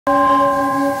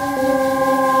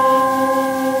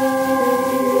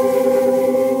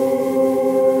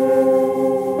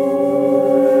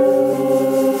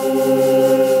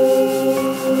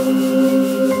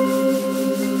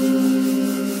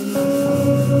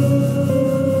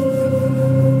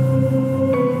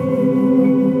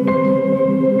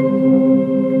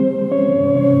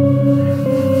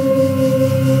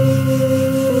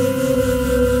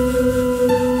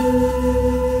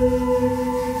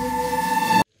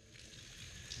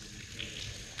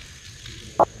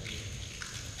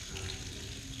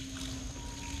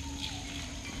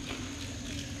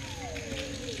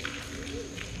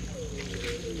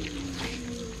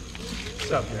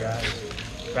What's up, you guys?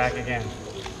 Back again.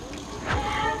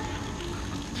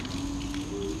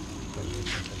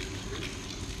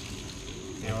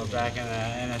 And we're back in the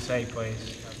NSA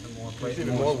place. Got some more places. It's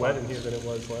even more wet in here than it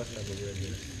was last time we were in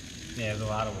here. Yeah, there's a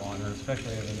lot of water,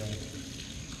 especially over there.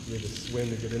 We had to swim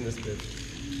to get in this bitch.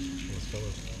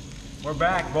 We're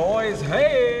back, boys.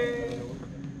 Hey!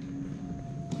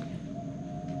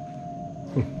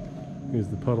 Here's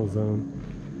the puddle zone.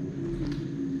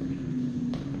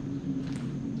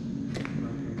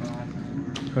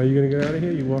 How are you gonna get out of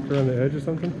here? You walk around the edge or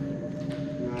something?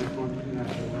 No, I just want to do that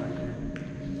door right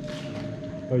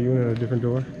here. Oh, you went out a different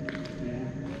door? Yeah.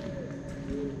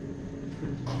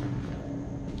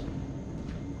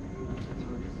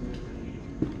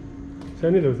 So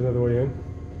I knew there was another way in.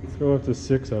 Let's go up to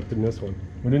 6 up in this one.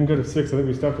 We didn't go to 6, I think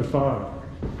we stopped at 5.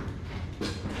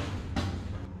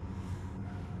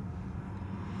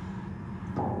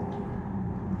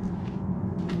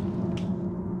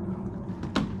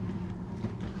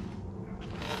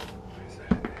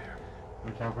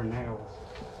 Watch out for nails.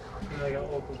 Like an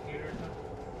old computer or something?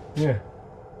 Yeah.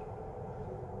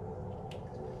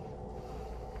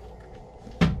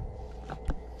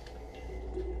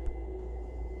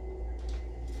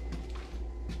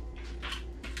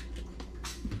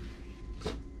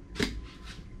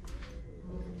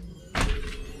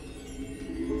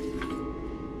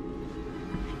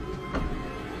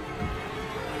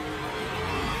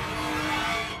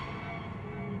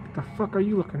 What the fuck are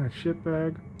you looking at,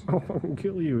 shitbag? I'll fucking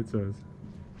kill you, it says.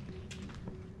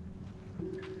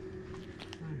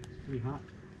 It's pretty hot.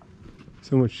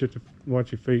 So much shit to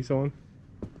watch your face on.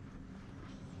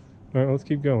 Alright, let's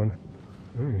keep going.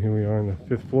 Alright, here we are on the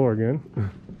 5th floor again.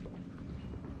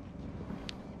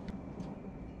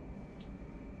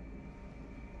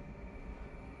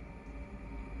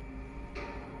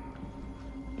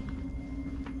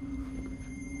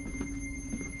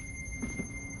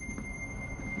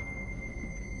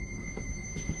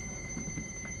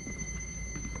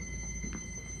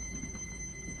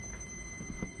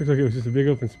 Looks like it was just a big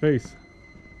open space.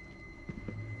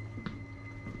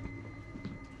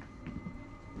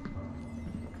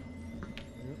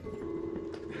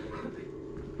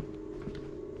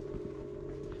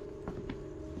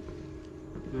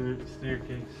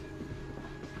 Staircase.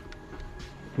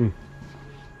 Jeez,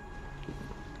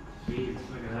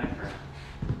 look at that crap.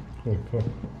 Oh, fuck.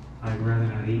 I'd rather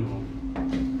not evil.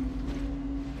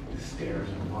 The stairs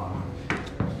are locked.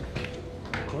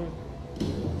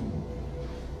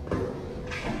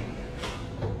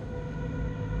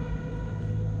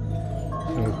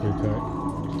 That was pretty tight.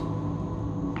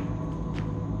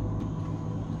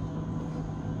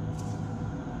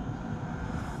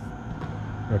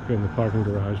 Up in the parking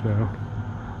garage now.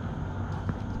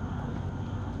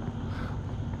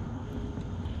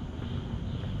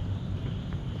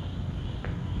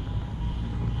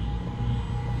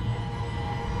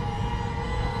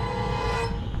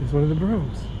 Here's one of the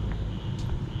brooms.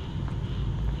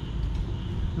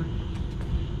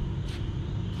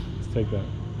 Let's take that.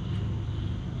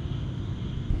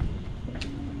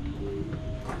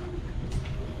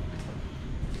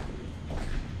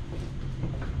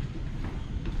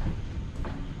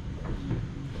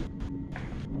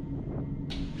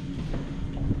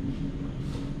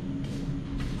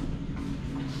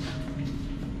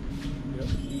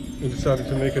 We decided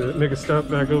to make a stop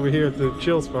back over here at the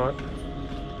chill spot.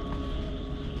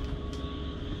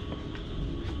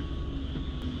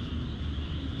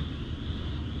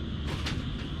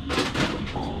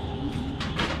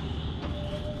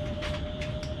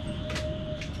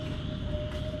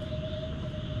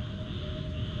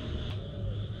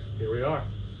 Here we are.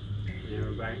 Yeah,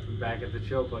 we're back at the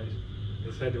chill place.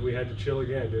 We had to chill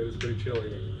again, dude. It's pretty chilly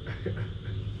here.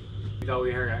 We thought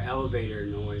we heard an elevator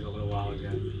noise a little while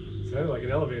ago. It sounded like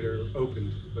an elevator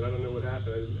opened, but I don't know what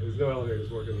happened. There's no elevators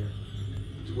working here.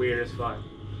 It's weird as fuck.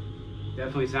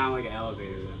 Definitely sound like an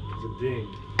elevator though. It's a ding.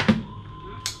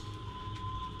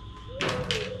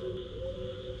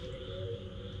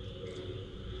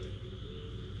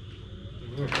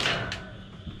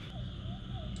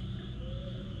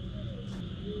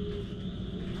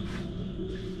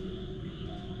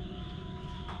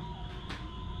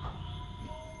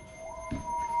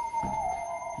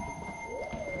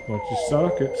 Bunch of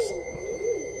sockets.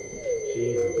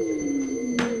 Jesus.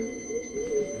 There's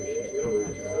shit coming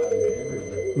at you out of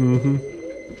everywhere. Mm-hmm.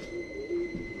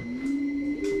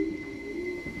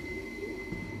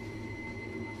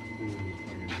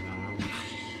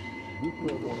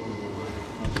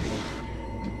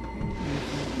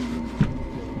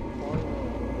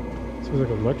 This is like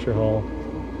a lecture hall.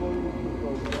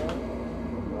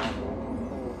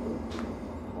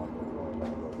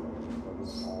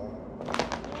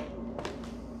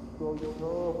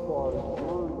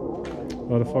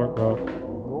 A lot of fart rock.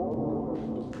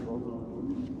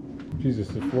 Jesus,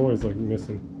 the floor is like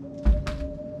missing.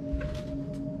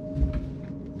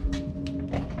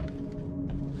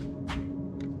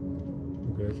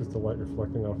 Okay, it's just the light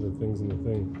reflecting off of the things in the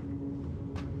thing.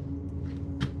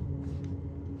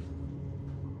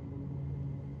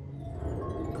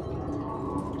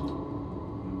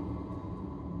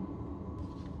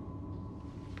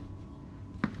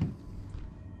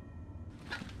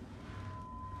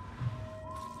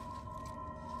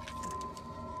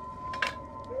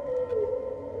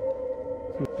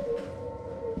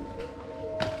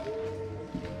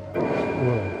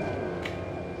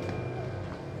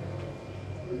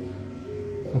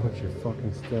 What's your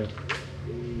fucking step?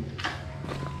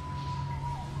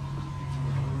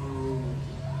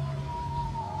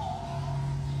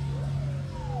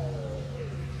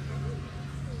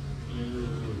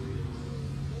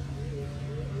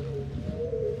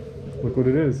 Look what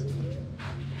it is.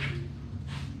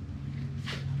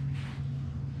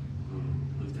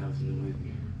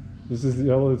 This is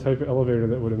the type of elevator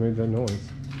that would have made that noise.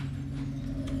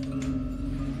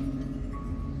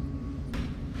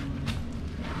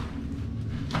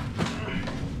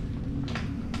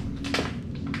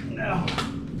 No.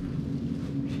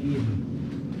 Jesus.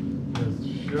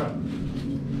 Just shut.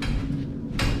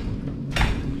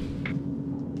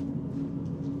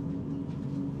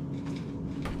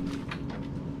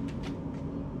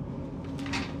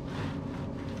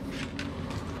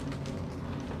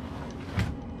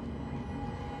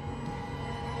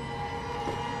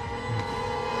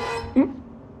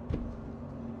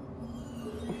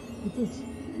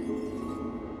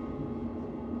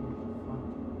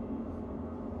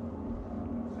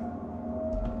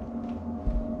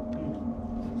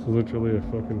 It's literally a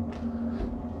fucking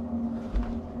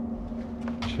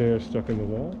chair stuck in the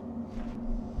wall.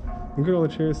 Look at all the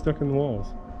chairs stuck in the walls.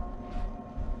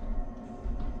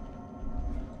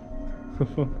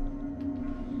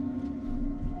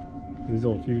 These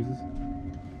old fuses.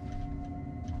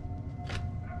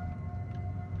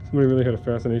 Somebody really had a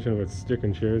fascination with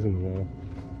sticking chairs in the wall.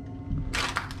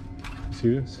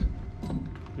 See this?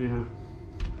 Yeah.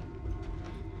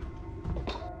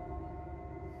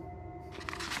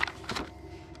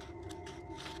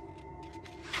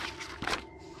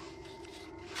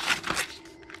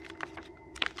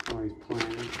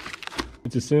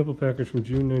 It's a sample package from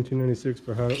June 1996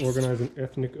 for how to organize an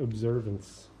ethnic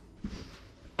observance.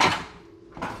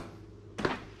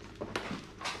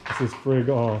 This is frig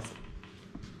off.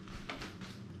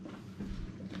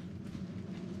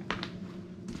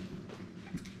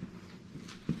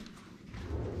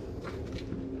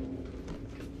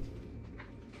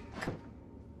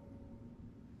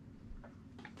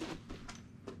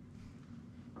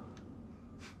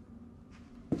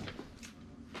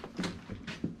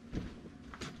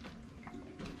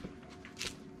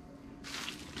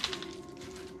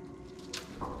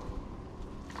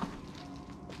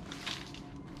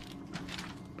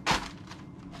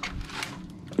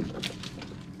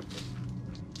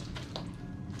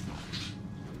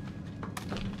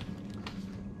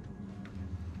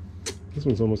 This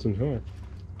one's almost entire.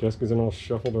 Desk isn't all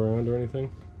shuffled around or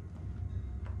anything.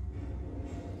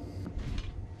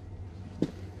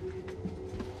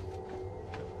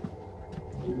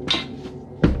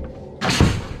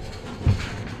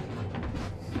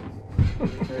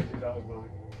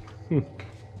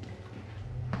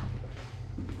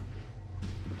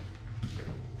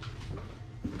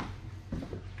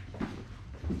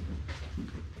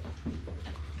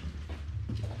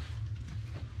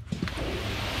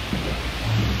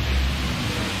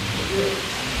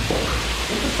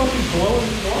 Blowing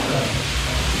the water out.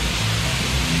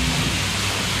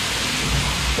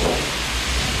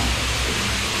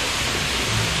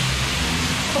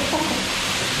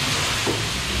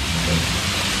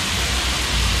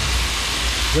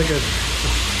 Like a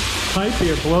pipe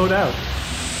here blowed out.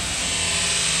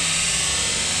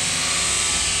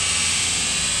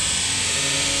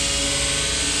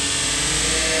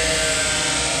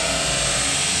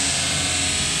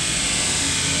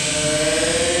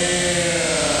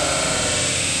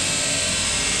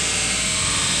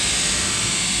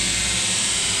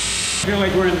 feel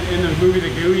like we're in the movie The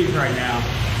Goonies right now.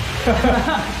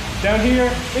 Down here,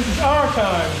 this is our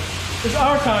time. This is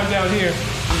our time down here.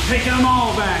 I'm taking them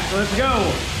all back. Let's go.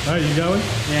 All right, you going?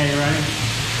 Yeah, you ready?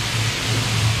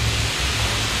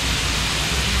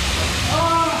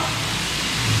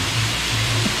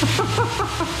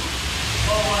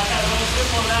 Oh, I got a little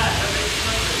slip on that. That makes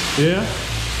sense. Yeah?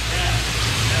 Yeah.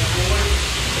 That boy.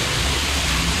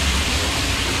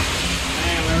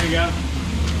 Man, there we go.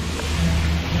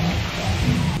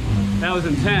 That was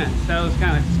intense. That was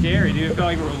kind of scary, dude. It felt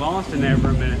like we were lost in there for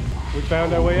a minute. We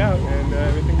found our way out and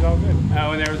everything's all good.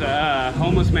 Oh, and there was a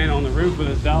homeless man on the roof with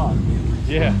his dog.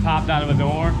 Yeah. Popped out of a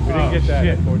door. We didn't get that,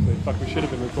 shit. unfortunately. Fuck, we should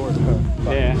have been recording, huh?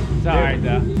 Fuck. Yeah, it's alright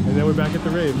though. And then we're back at the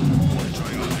rave.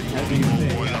 As you can see.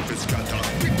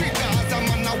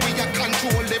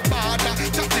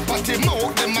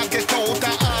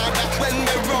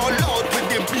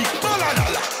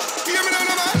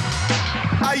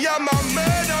 I am a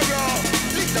murderer.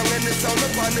 Lick down in the sound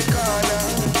upon the corner.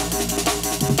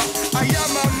 I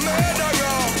am a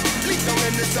murderer. Lick down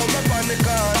in the sound upon the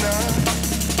corner.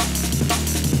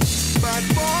 Bad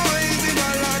boys in a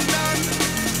London.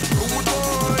 Rude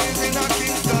boys in a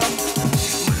Kingston.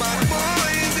 Bad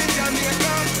boys in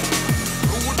Jamaica.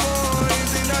 Rude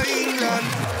boys in a England.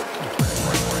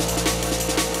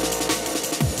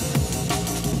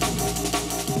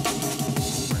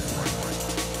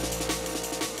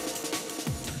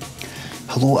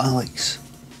 Hello, Alex.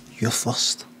 You're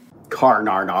first.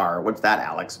 Nar. What's that,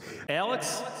 Alex?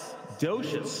 Alex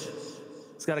Doscious.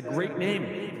 It's got a great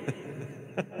name.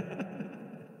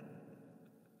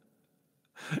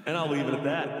 And I'll leave it at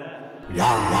that.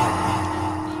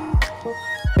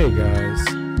 Hey guys.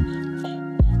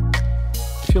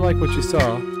 If you like what you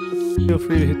saw, feel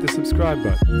free to hit the subscribe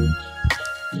button.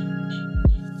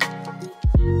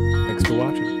 Thanks for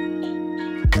watching.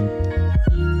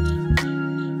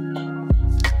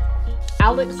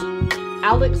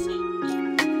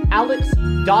 Alex,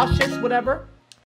 Doscious, whatever.